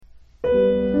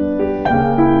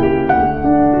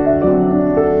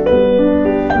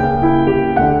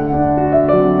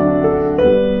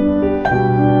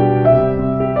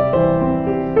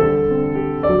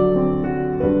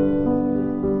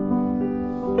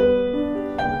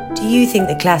Do you think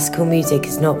that classical music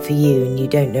is not for you and you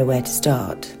don't know where to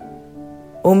start?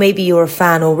 Or maybe you're a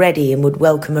fan already and would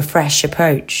welcome a fresh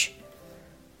approach.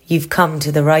 You've come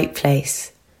to the right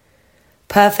place.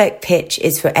 Perfect Pitch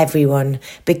is for everyone,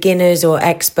 beginners or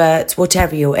experts,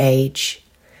 whatever your age.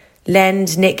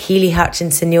 Lend Nick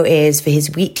Healy-Hutchinson your ears for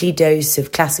his weekly dose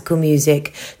of classical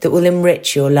music that will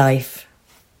enrich your life.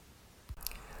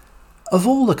 Of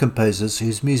all the composers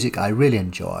whose music I really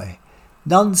enjoy,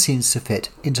 none seems to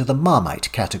fit into the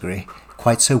Marmite category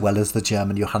quite so well as the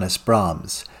German Johannes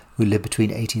Brahms, who lived between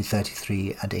 1833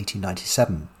 and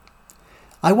 1897.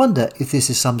 I wonder if this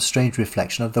is some strange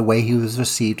reflection of the way he was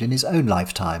received in his own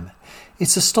lifetime.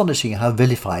 It's astonishing how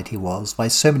vilified he was by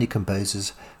so many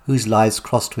composers whose lives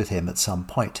crossed with him at some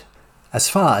point. As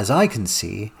far as I can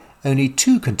see, only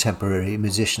two contemporary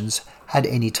musicians had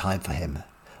any time for him,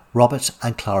 Robert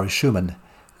and Clara Schumann,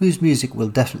 whose music will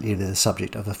definitely be the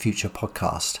subject of a future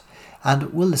podcast,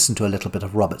 and we'll listen to a little bit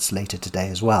of Robert's later today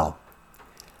as well.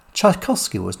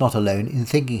 Tchaikovsky was not alone in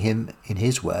thinking him, in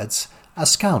his words, a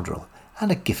scoundrel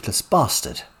and a giftless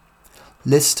bastard.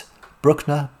 Liszt,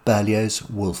 Bruckner, Berlioz,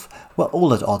 Wolff were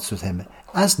all at odds with him,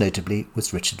 as notably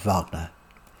was Richard Wagner.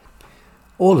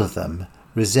 All of them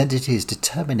resented his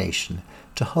determination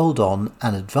to hold on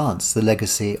and advance the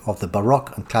legacy of the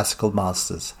Baroque and classical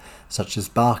masters, such as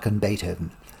Bach and Beethoven,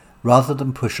 rather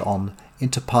than push on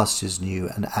into pastures new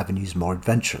and avenues more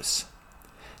adventurous.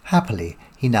 Happily,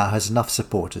 he now has enough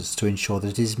supporters to ensure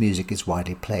that his music is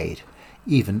widely played,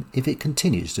 even if it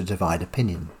continues to divide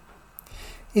opinion.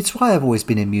 It's why I've always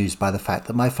been amused by the fact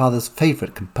that my father's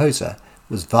favourite composer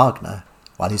was Wagner,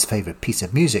 while his favourite piece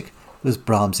of music was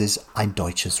Brahms's Ein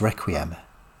Deutsches Requiem.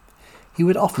 He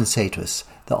would often say to us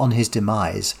that on his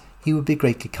demise he would be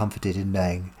greatly comforted in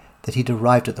knowing that he'd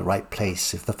arrived at the right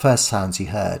place if the first sounds he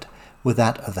heard were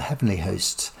that of the heavenly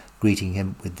hosts greeting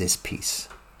him with this piece.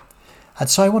 And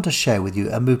so I want to share with you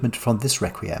a movement from this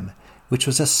Requiem, which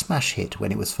was a smash hit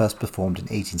when it was first performed in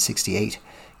 1868,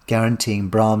 guaranteeing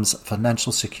Brahms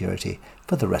financial security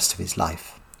for the rest of his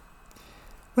life.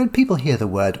 When people hear the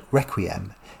word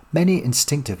Requiem, many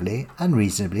instinctively and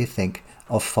reasonably think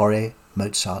of Fauré,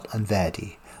 Mozart and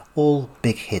Verdi, all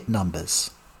big hit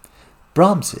numbers.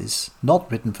 Brahms's,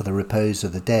 not written for the repose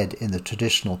of the dead in the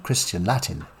traditional Christian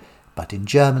Latin, but in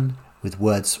German, with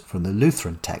words from the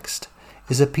Lutheran text,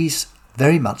 is a piece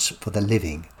very much for the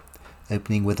living,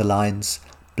 opening with the lines,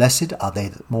 "Blessed are they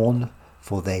that mourn,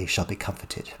 for they shall be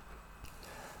comforted."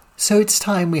 So it's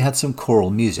time we had some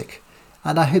choral music,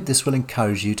 and I hope this will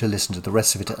encourage you to listen to the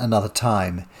rest of it at another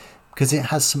time, because it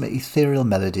has some ethereal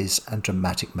melodies and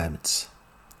dramatic moments.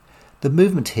 The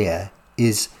movement here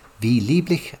is Wie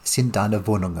lieblich sind deine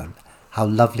Wohnungen, how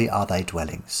lovely are thy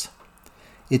dwellings.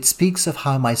 It speaks of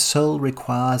how my soul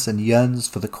requires and yearns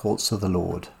for the courts of the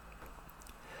Lord.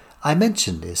 I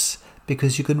mention this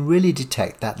because you can really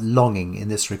detect that longing in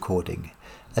this recording,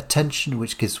 a tension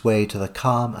which gives way to the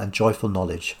calm and joyful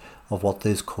knowledge of what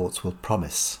those courts will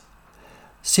promise.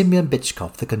 Simeon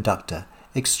Bitchkov, the conductor,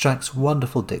 extracts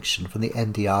wonderful diction from the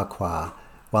NDR choir,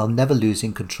 while never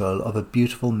losing control of a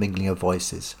beautiful mingling of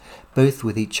voices, both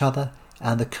with each other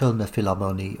and the Kölner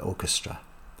Philharmonie Orchestra.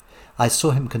 I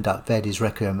saw him conduct Verdi's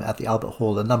Requiem at the Albert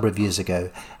Hall a number of years ago,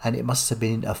 and it must have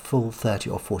been a full 30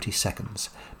 or 40 seconds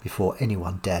before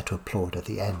anyone dared to applaud at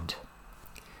the end.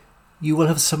 You will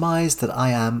have surmised that I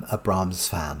am a Brahms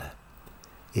fan.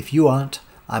 If you aren't,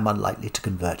 I'm unlikely to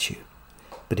convert you.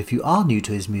 But if you are new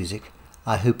to his music,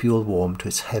 I hope you will warm to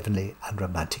its heavenly and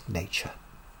romantic nature.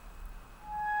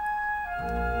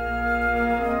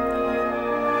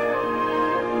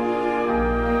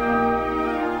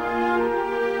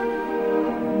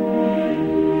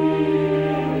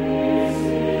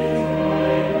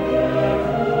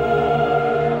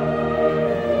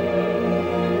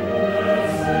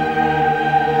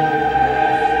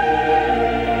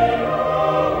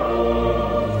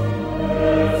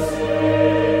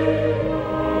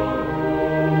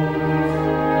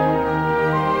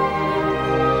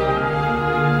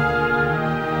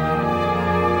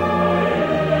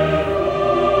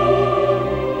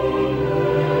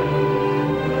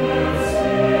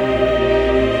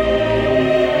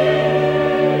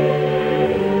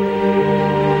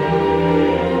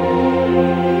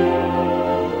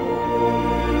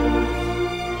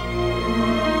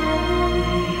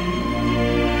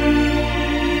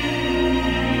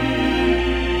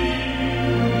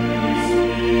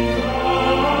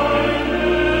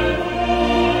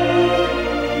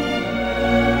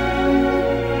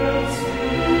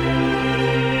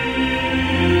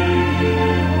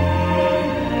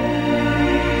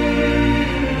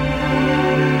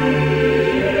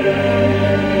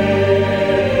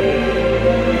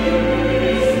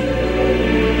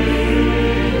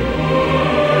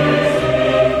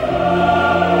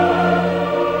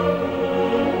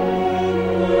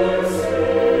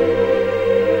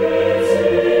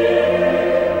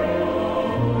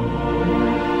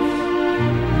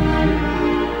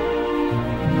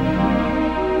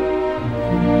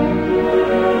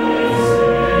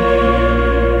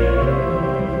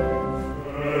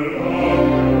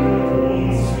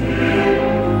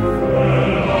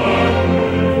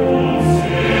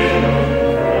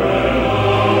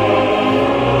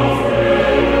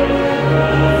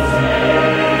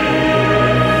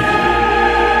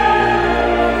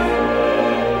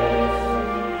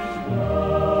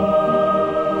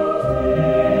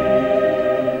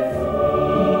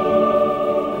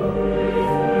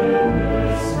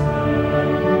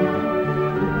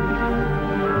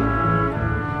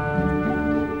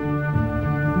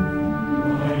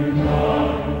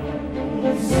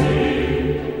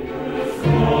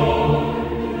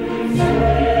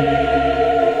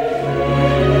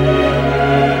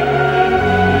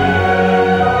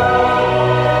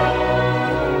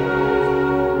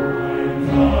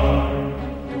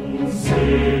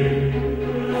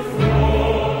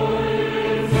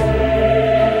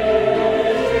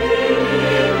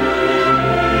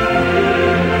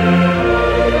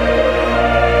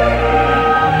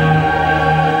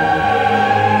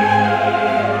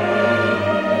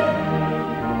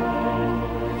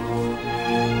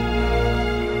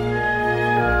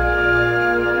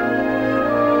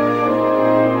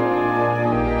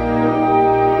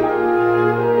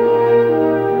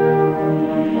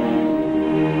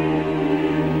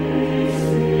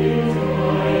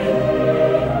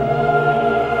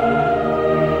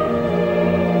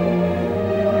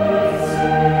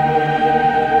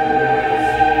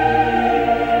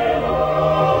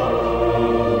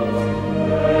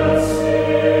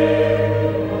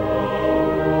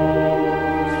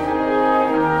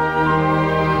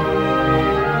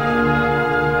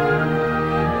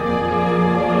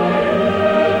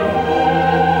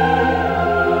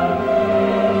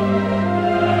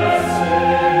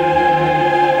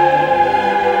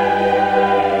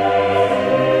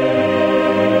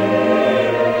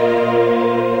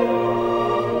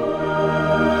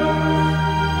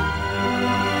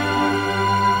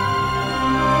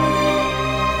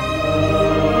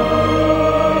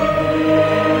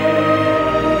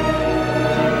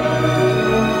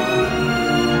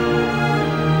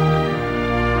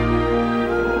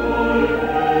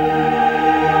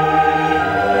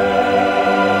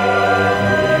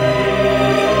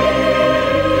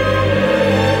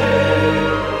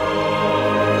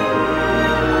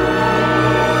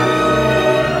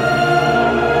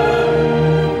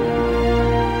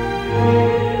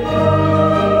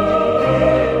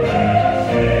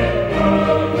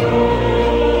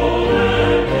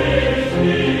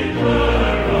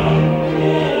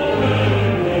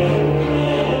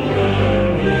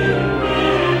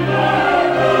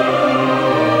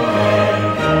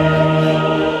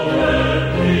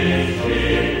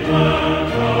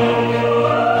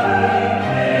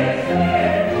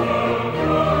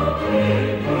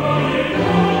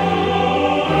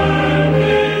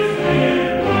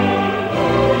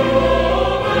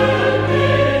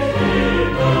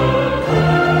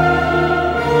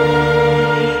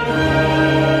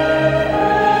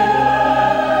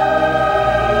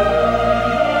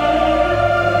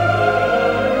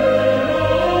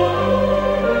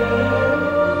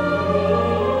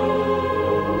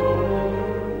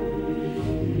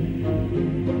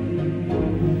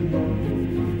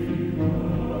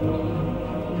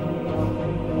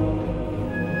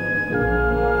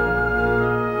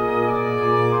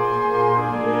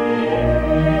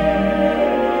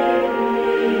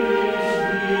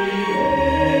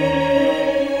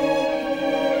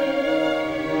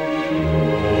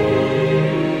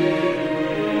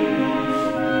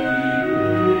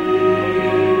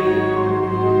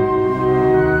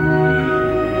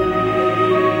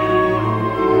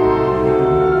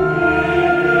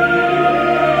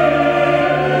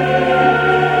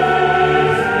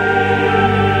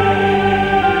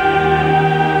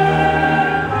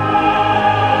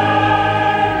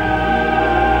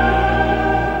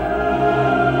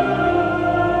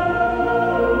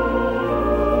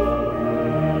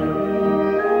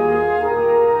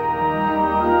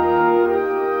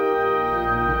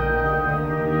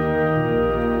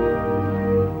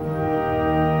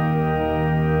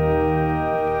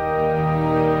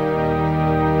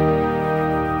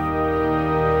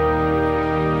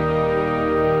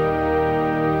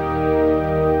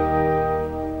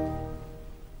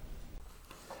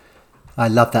 I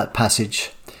love that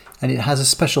passage, and it has a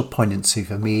special poignancy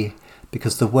for me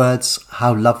because the words,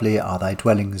 "How lovely are thy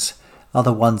dwellings," are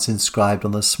the ones inscribed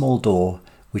on the small door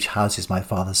which houses my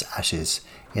father's ashes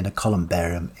in a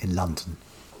columbarium in London.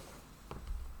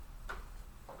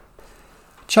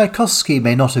 Tchaikovsky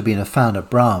may not have been a fan of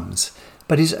Brahms,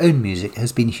 but his own music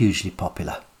has been hugely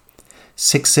popular.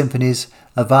 6 symphonies,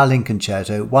 a violin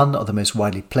concerto, one of the most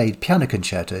widely played piano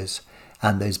concertos,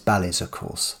 and those ballets, of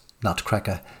course,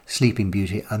 Nutcracker, Sleeping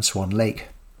Beauty and Swan Lake.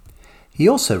 He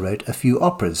also wrote a few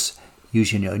operas,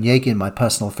 Eugenie Onegin, my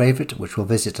personal favourite, which we'll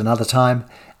visit another time,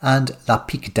 and La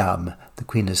Pique Dame, the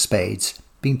Queen of Spades,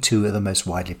 being 2 of the most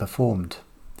widely performed.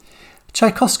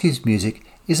 Tchaikovsky's music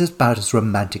is about as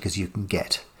romantic as you can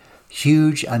get.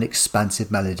 Huge and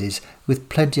expansive melodies with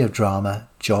plenty of drama,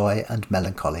 joy and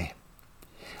melancholy.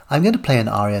 I'm going to play an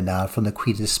aria now from the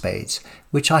Queen of Spades,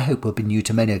 which I hope will be new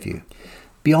to many of you.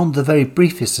 Beyond the very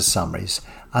briefest of summaries,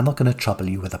 I'm not going to trouble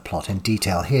you with a plot in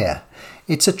detail here.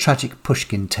 It's a tragic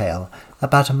Pushkin tale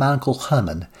about a man called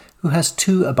Herman who has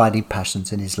 2 abiding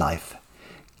passions in his life,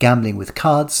 gambling with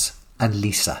cards and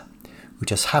Lisa, who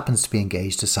just happens to be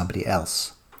engaged to somebody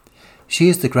else. She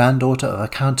is the granddaughter of a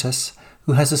countess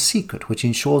who has a secret which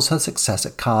ensures her success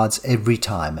at cards every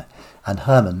time, and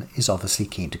Hermann is obviously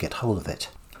keen to get hold of it.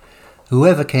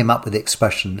 Whoever came up with the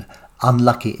expression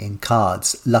 "unlucky in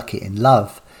cards, lucky in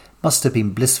love" must have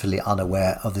been blissfully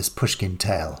unaware of this Pushkin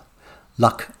tale.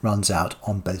 Luck runs out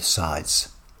on both sides.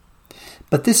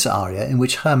 But this aria, in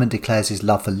which Hermann declares his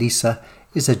love for Lisa,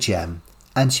 is a gem,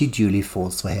 and she duly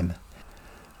falls for him.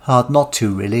 Hard not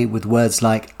to, really, with words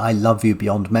like "I love you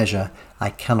beyond measure, I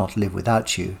cannot live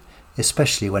without you,"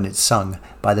 especially when it's sung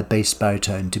by the bass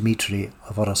baritone Dmitri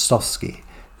Vorostovsky,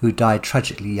 who died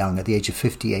tragically young at the age of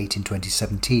 58 in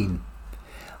 2017.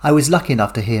 I was lucky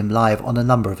enough to hear him live on a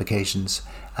number of occasions,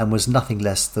 and was nothing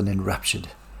less than enraptured.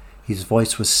 His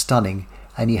voice was stunning,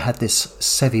 and he had this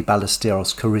Sevi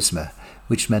Ballesteros charisma,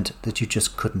 which meant that you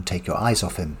just couldn't take your eyes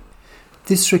off him.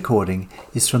 This recording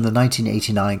is from the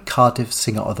 1989 Cardiff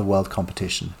Singer of the World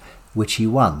competition, which he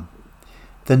won.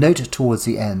 The note towards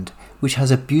the end, which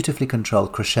has a beautifully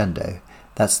controlled crescendo,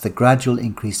 that's the gradual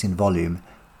increase in volume,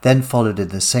 then followed in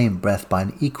the same breath by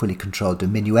an equally controlled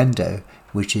diminuendo,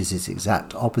 which is its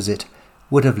exact opposite,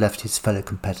 would have left his fellow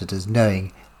competitors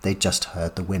knowing they'd just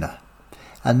heard the winner,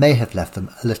 and may have left them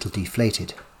a little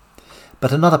deflated.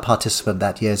 But another participant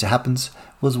that year, as it happens,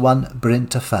 was one Bryn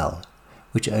Tafel,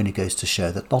 which only goes to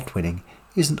show that not winning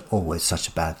isn't always such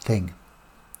a bad thing.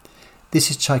 This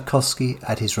is Tchaikovsky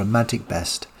at his romantic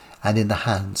best, and in the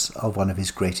hands of one of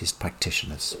his greatest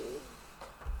practitioners.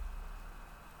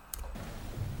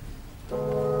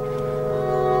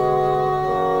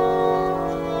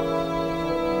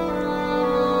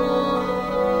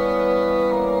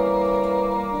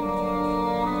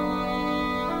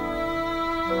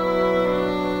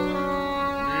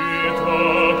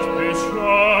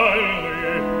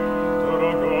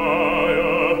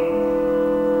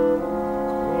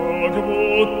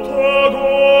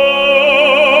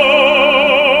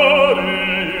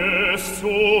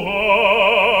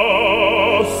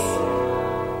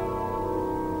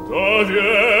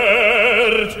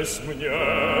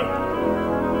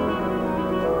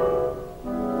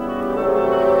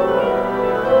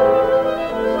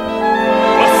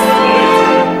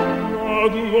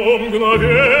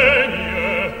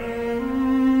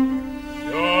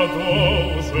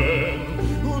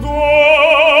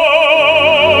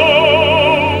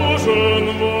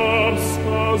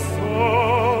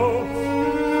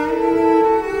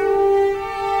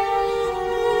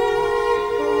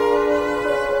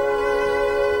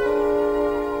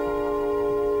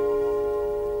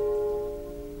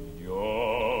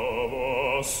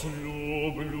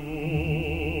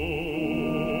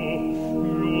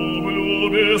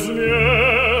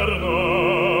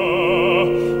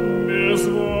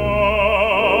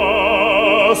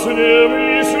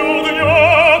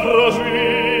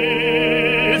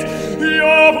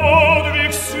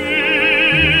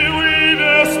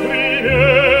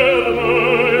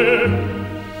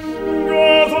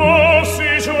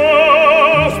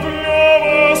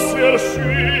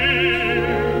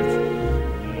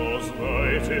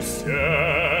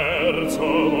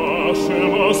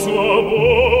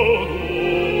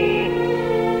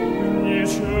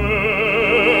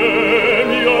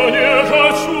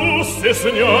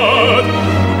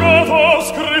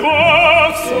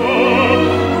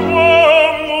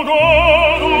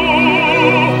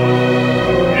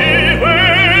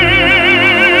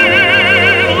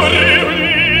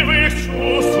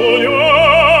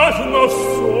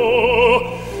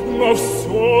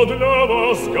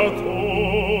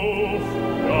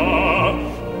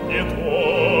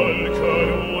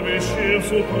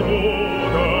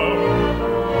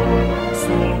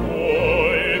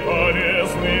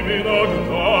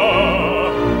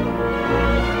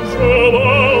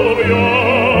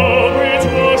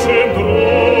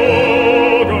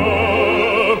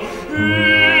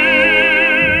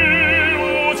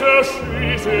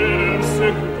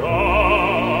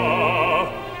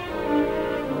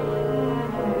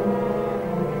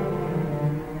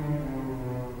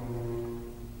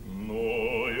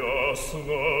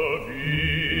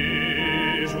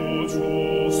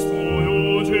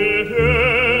 Чувствую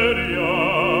теперь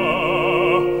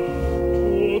я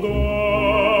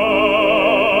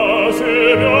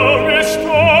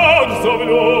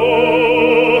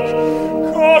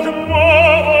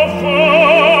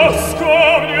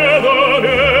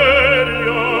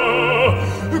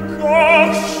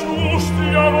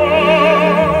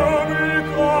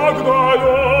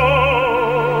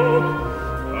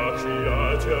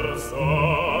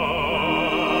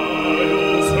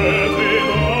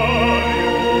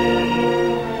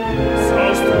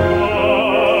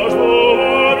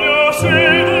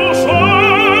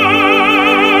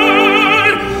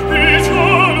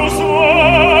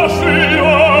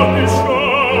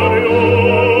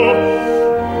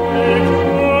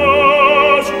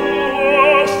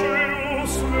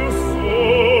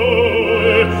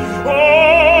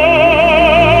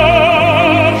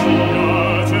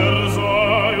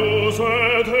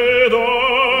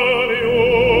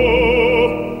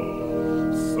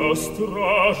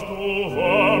стражду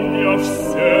во мне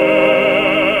всей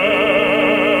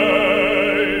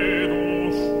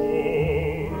душой.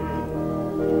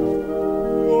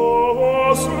 Я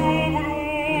вас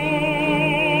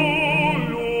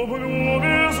люблю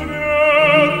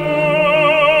безмерно,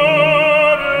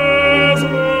 без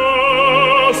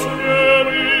вас не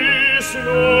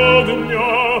мыслю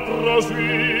дня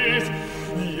прожить.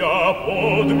 Я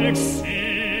подвиг силы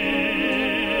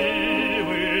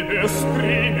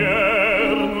беспримерной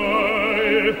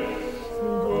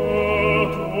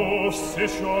готов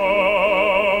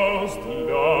сейчас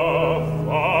для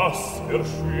вас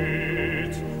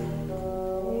свершить.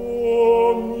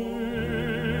 О,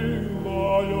 милая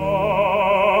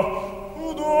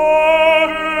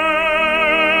вдове!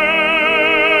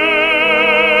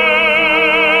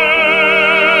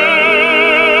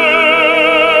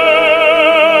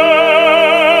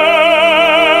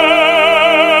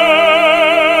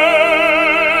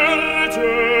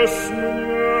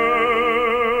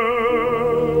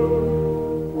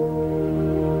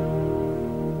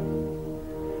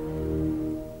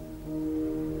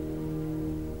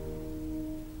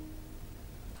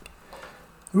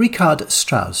 Richard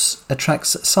Strauss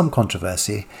attracts some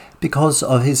controversy because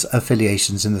of his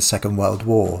affiliations in the Second World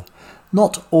War.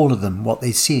 Not all of them what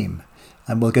they seem,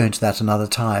 and we'll go into that another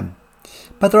time.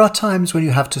 But there are times when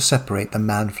you have to separate the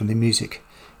man from the music,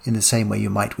 in the same way you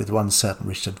might with one certain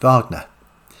Richard Wagner.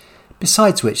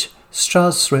 Besides which,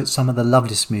 Strauss wrote some of the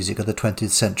loveliest music of the 20th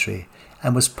century,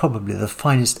 and was probably the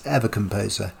finest ever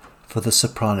composer for the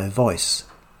soprano voice.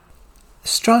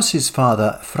 Strauss's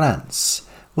father, Franz,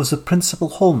 was the principal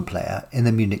horn player in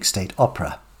the Munich State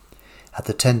Opera. At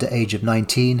the tender age of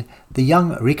 19, the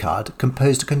young Richard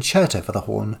composed a concerto for the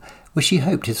horn, which he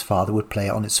hoped his father would play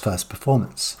on its first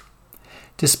performance.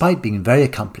 Despite being very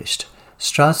accomplished,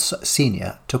 Strauss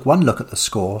Sr. took one look at the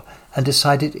score and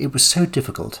decided it was so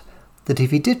difficult that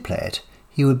if he did play it,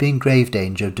 he would be in grave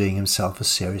danger of doing himself a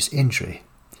serious injury.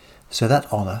 So that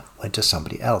honour went to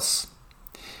somebody else.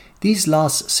 These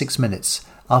last 6 minutes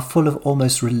are full of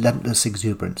almost relentless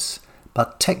exuberance,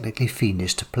 but technically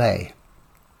fiendish to play.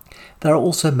 There are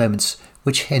also moments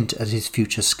which hint at his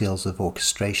future skills of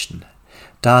orchestration.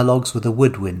 Dialogues with a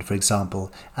woodwind, for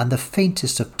example, and the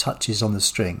faintest of touches on the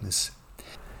strings.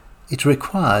 It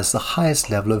requires the highest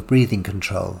level of breathing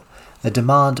control, a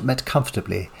demand met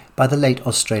comfortably by the late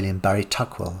Australian Barry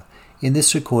Tuckwell in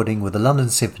this recording with the London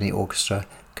Symphony Orchestra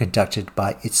conducted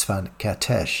by István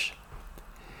Kertész.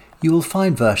 You will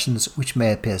find versions which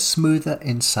may appear smoother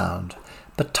in sound,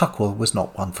 but Tuckwell was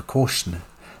not one for caution.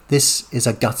 This is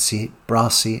a gutsy,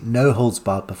 brassy,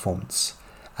 no-holds-barred performance,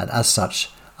 and as such,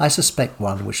 I suspect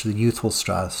one which the youthful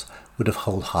Strauss would have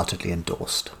wholeheartedly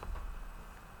endorsed.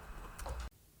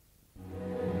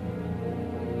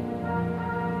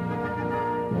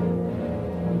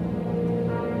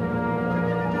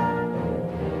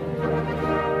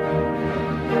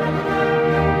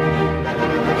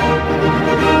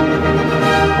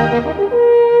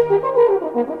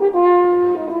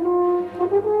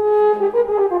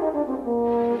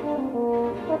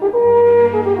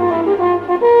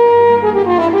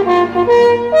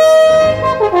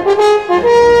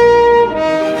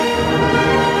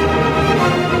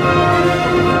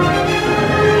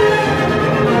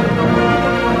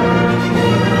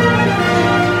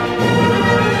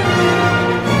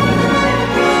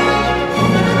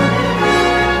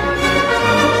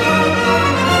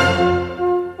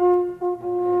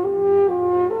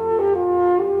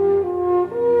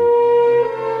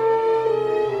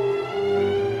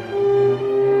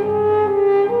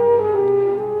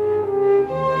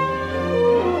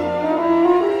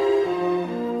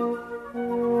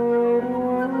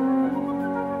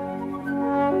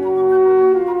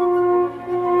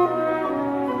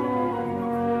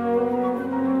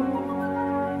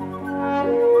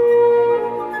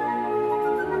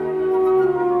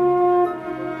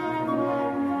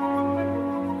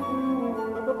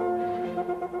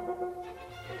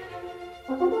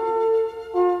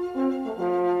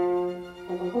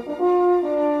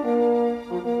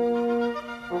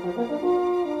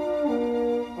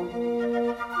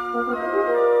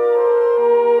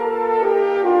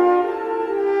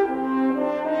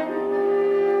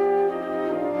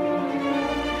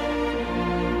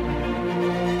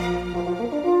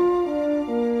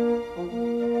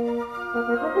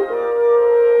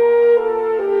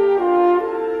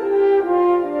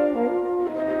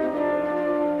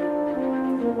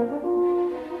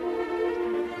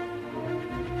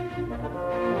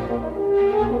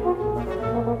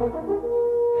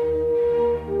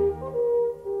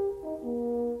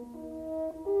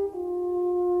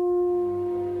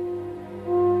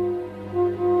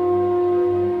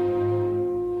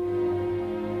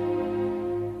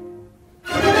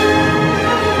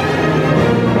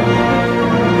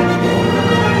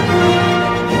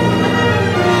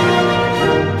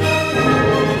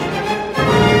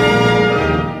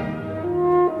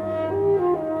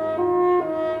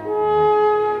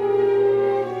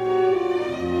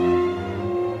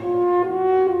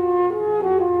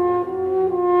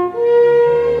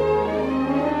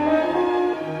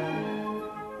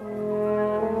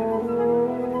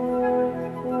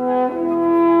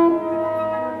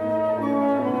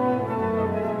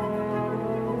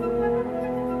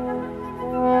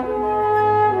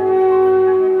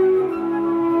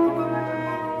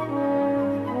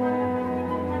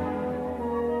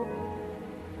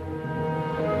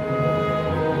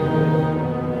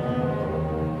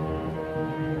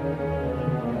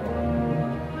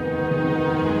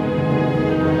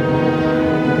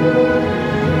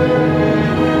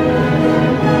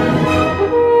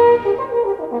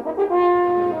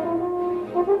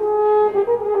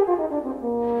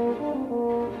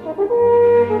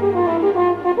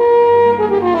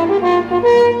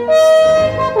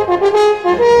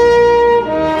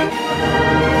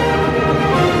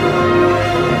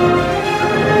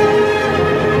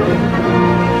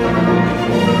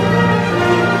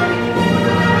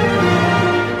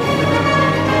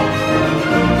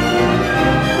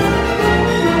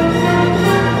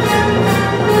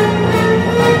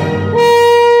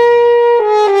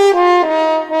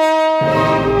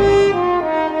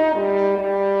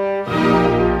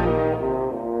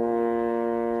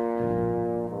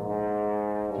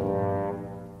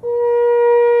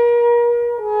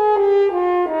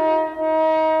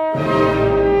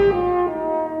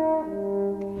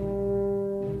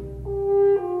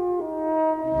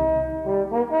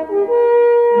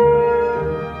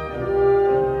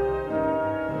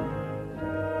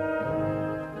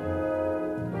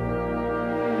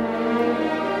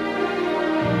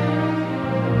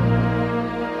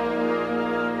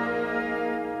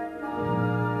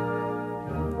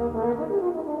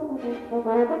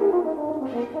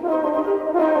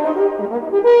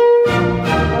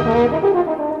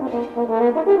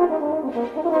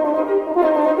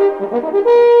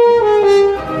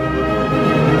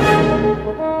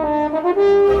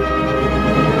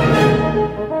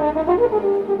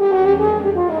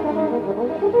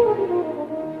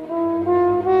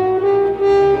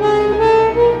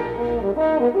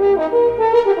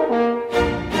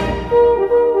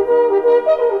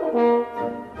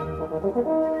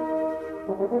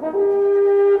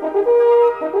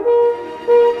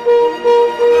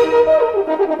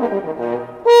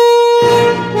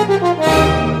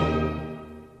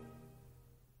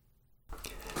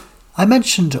 I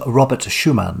mentioned Robert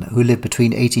Schumann, who lived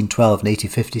between 1812 and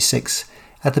 1856,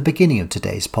 at the beginning of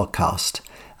today's podcast,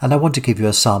 and I want to give you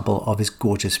a sample of his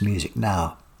gorgeous music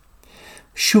now.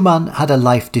 Schumann had a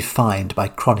life defined by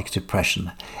chronic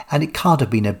depression, and it can't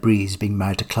have been a breeze being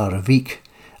married to Clara Wieck,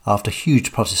 after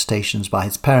huge protestations by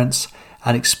his parents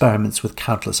and experiments with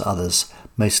countless others,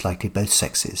 most likely both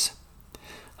sexes.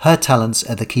 Her talents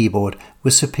at the keyboard were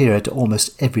superior to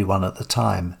almost everyone at the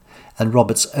time, and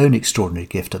Robert's own extraordinary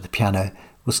gift at the piano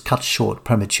was cut short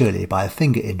prematurely by a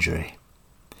finger injury.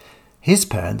 His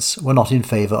parents were not in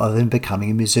favour of him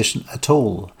becoming a musician at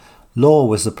all. Law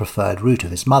was the preferred route of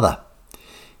his mother.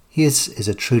 His is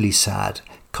a truly sad,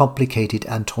 complicated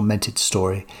and tormented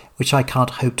story, which I can't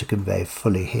hope to convey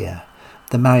fully here.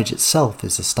 The marriage itself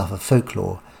is the stuff of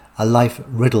folklore, a life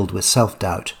riddled with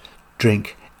self-doubt,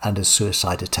 drink and a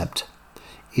suicide attempt.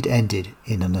 It ended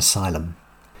in an asylum.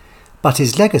 But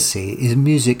his legacy is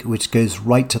music which goes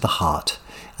right to the heart,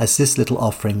 as this little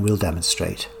offering will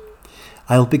demonstrate.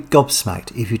 I'll be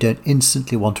gobsmacked if you don't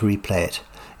instantly want to replay it.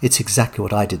 It's exactly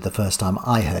what I did the first time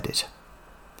I heard it.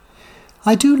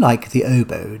 I do like the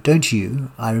oboe, don't you?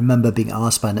 I remember being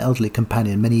asked by an elderly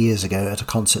companion many years ago at a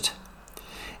concert.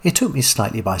 It took me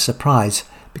slightly by surprise,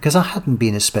 because I hadn't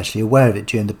been especially aware of it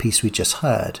during the piece we just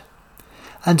heard.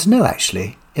 And no,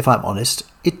 actually, if I'm honest,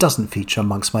 it doesn't feature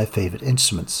amongst my favourite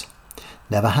instruments.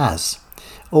 Never has.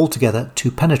 Altogether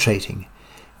too penetrating,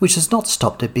 which has not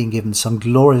stopped it being given some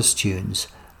glorious tunes,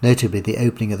 notably the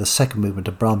opening of the second movement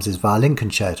of Brahms's Violin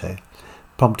Concerto,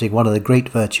 prompting one of the great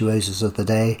virtuosos of the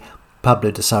day,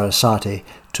 Pablo de Sarasate,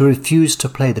 to refuse to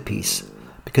play the piece,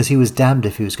 because he was damned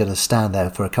if he was going to stand there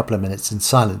for a couple of minutes in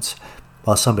silence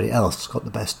while somebody else got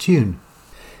the best tune.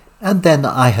 And then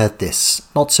I heard this,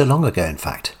 not so long ago in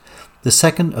fact, the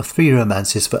second of 3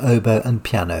 romances for oboe and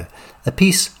piano, a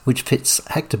piece which fits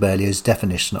Hector Berlioz's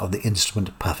definition of the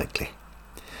instrument perfectly.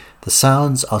 The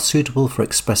sounds are suitable for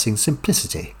expressing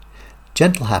simplicity,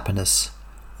 gentle happiness,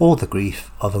 or the grief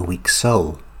of a weak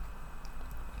soul.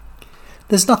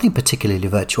 There's nothing particularly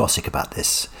virtuosic about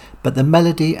this, but the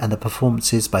melody and the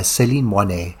performances by Céline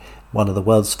Moinet, one of the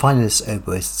world's finest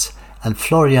oboists, and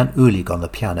Florian Uhlig on the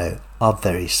piano are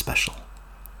very special.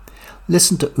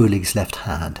 Listen to Uhlig's left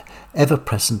hand, ever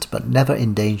present but never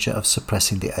in danger of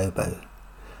suppressing the oboe.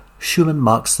 Schumann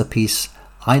marks the piece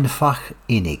einfach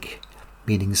innig,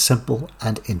 meaning simple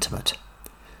and intimate,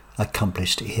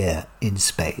 accomplished here in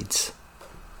Spades.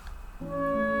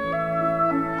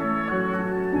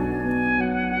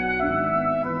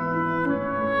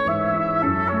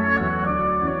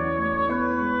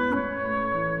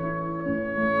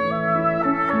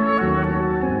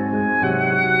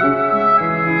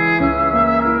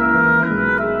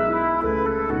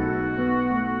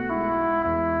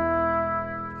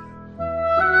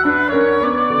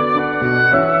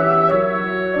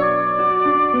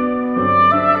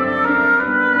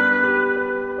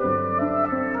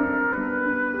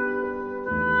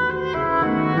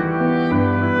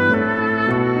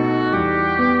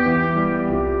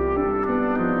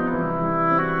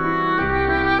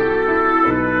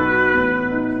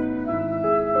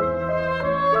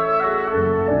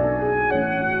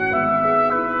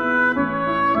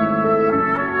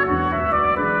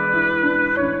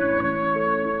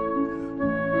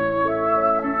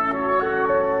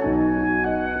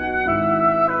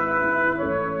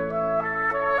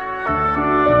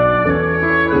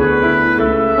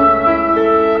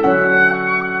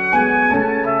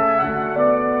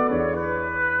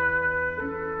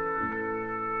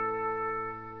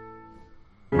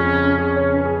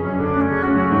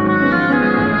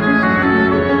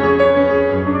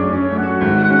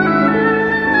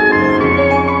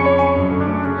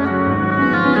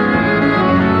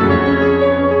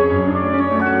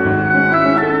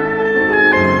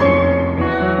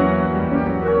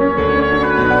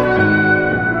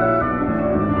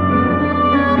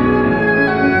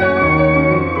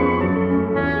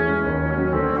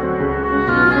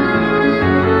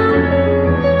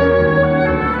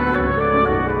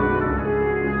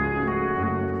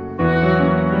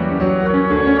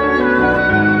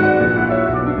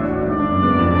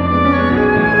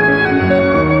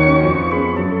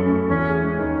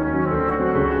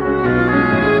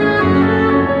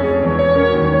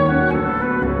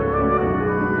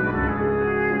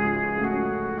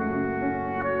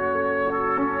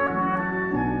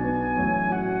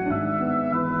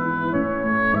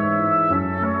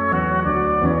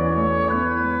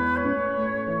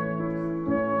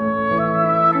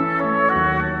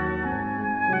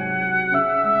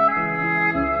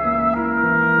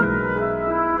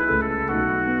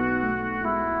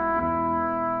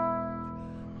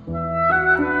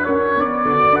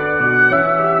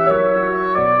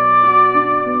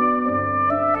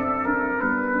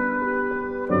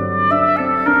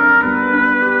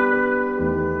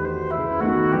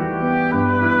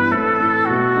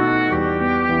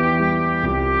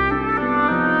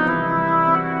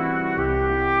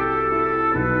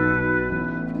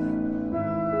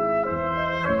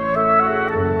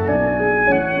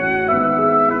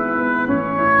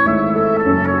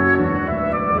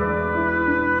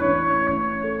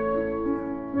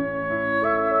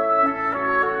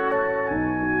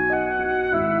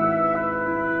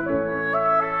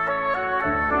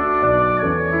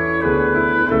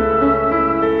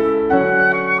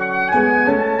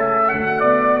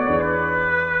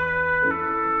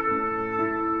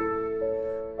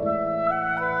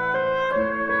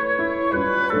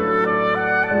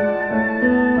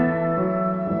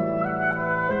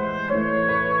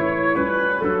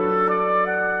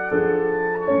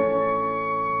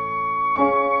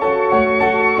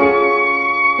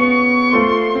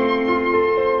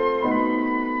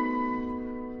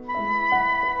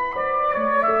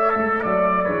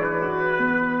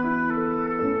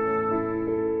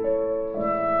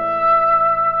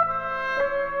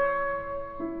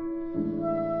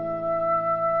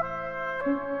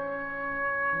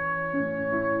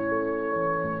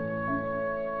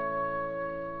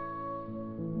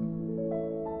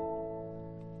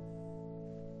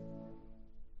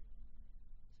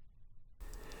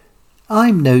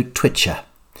 I'm no twitcher,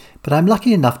 but I'm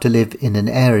lucky enough to live in an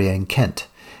area in Kent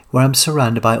where I'm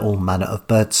surrounded by all manner of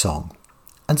birdsong,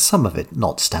 and some of it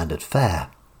not standard fare.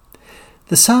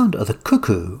 The sound of the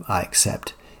cuckoo, I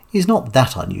accept, is not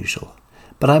that unusual,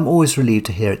 but I'm always relieved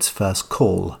to hear its first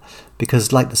call,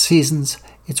 because, like the seasons,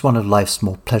 it's one of life's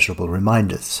more pleasurable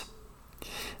reminders.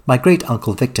 My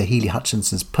great-uncle Victor Healy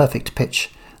Hutchinson's perfect pitch,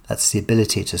 that's the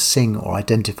ability to sing or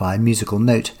identify a musical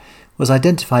note, was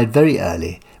identified very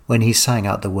early when he sang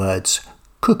out the words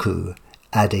cuckoo,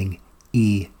 adding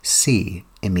EC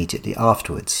immediately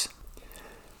afterwards.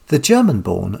 The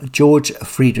German-born George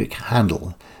Friedrich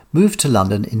Handel moved to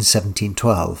London in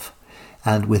 1712,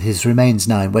 and with his remains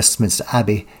now in Westminster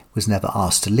Abbey, was never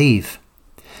asked to leave.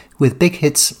 With big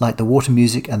hits like The Water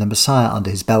Music and The Messiah under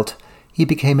his belt, he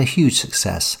became a huge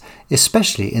success,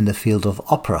 especially in the field of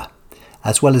opera,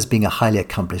 as well as being a highly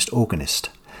accomplished organist,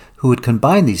 who would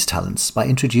combine these talents by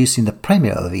introducing the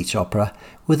premiere of each opera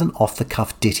with an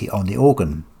off-the-cuff ditty on the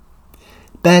organ.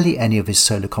 Barely any of his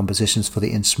solo compositions for the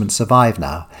instrument survive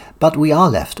now, but we are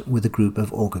left with a group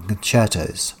of organ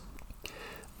concertos.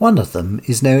 One of them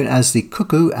is known as The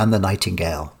Cuckoo and the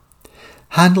Nightingale.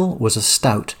 Handel was a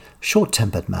stout,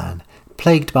 short-tempered man,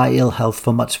 plagued by ill health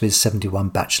for much of his 71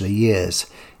 bachelor years,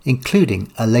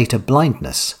 including a later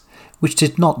blindness, which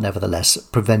did not nevertheless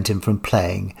prevent him from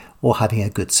playing or having a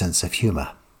good sense of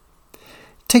humour.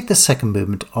 Take the second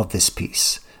movement of this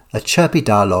piece, a chirpy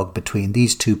dialogue between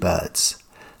these two birds.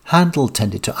 Handel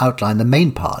tended to outline the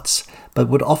main parts, but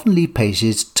would often leave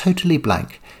pages totally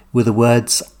blank with the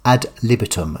words ad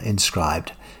libitum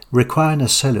inscribed, requiring a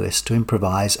soloist to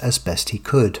improvise as best he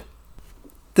could.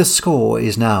 The score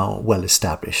is now well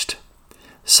established.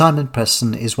 Simon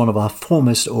Preston is one of our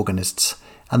foremost organists,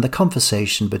 and the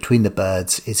conversation between the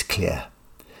birds is clear.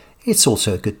 It's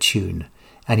also a good tune,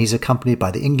 and he's accompanied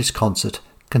by the English concert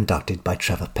conducted by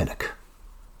Trevor Pinnock.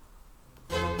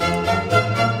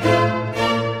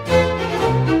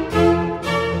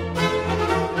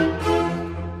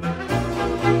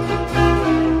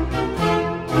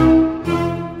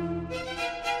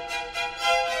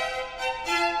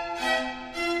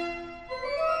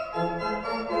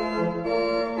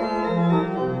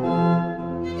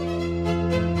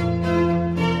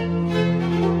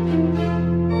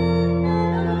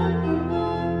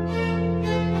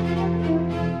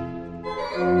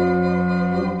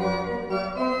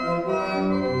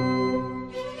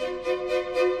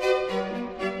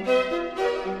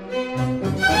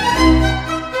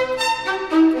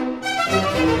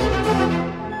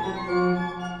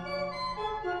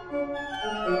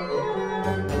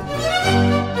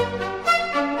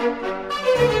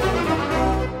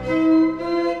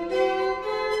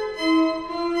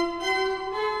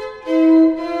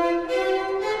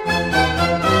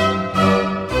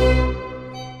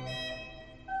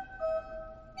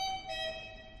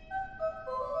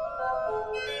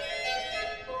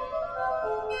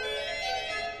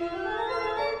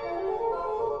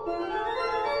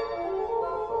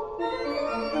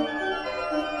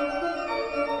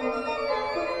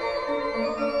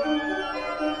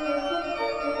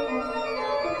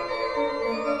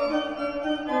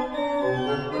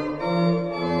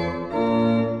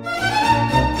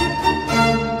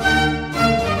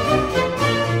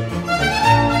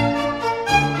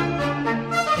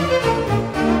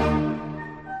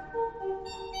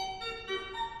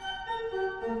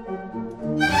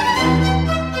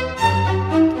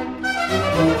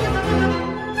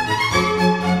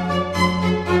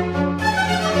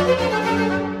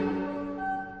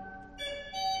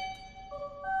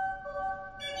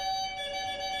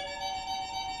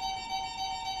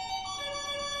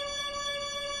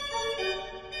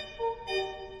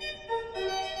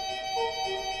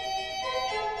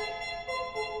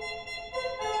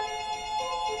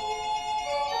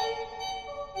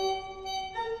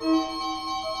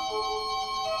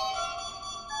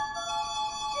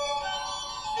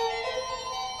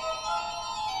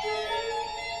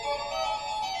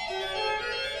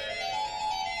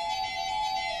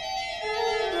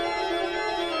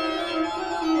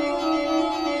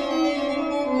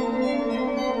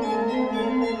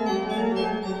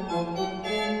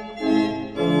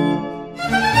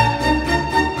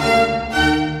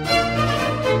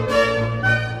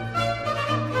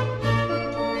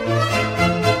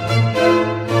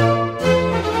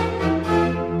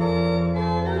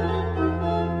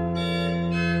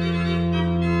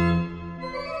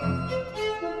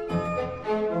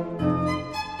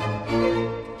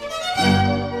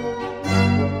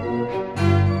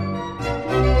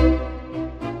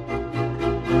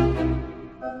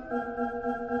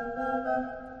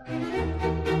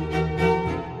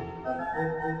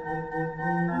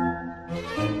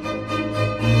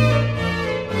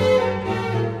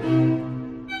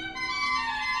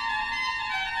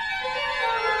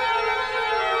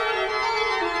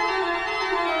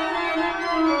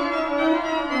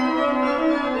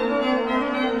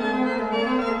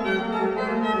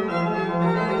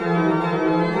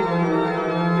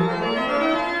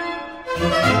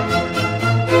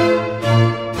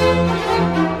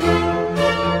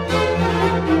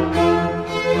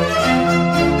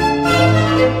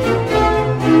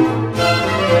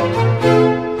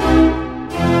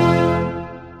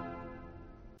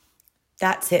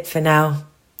 That's it for now.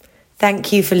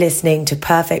 Thank you for listening to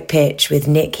Perfect Pitch with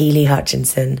Nick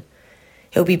Healy-Hutchinson.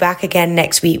 He'll be back again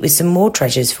next week with some more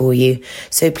treasures for you,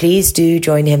 so please do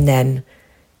join him then.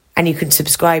 And you can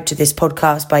subscribe to this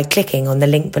podcast by clicking on the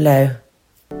link below.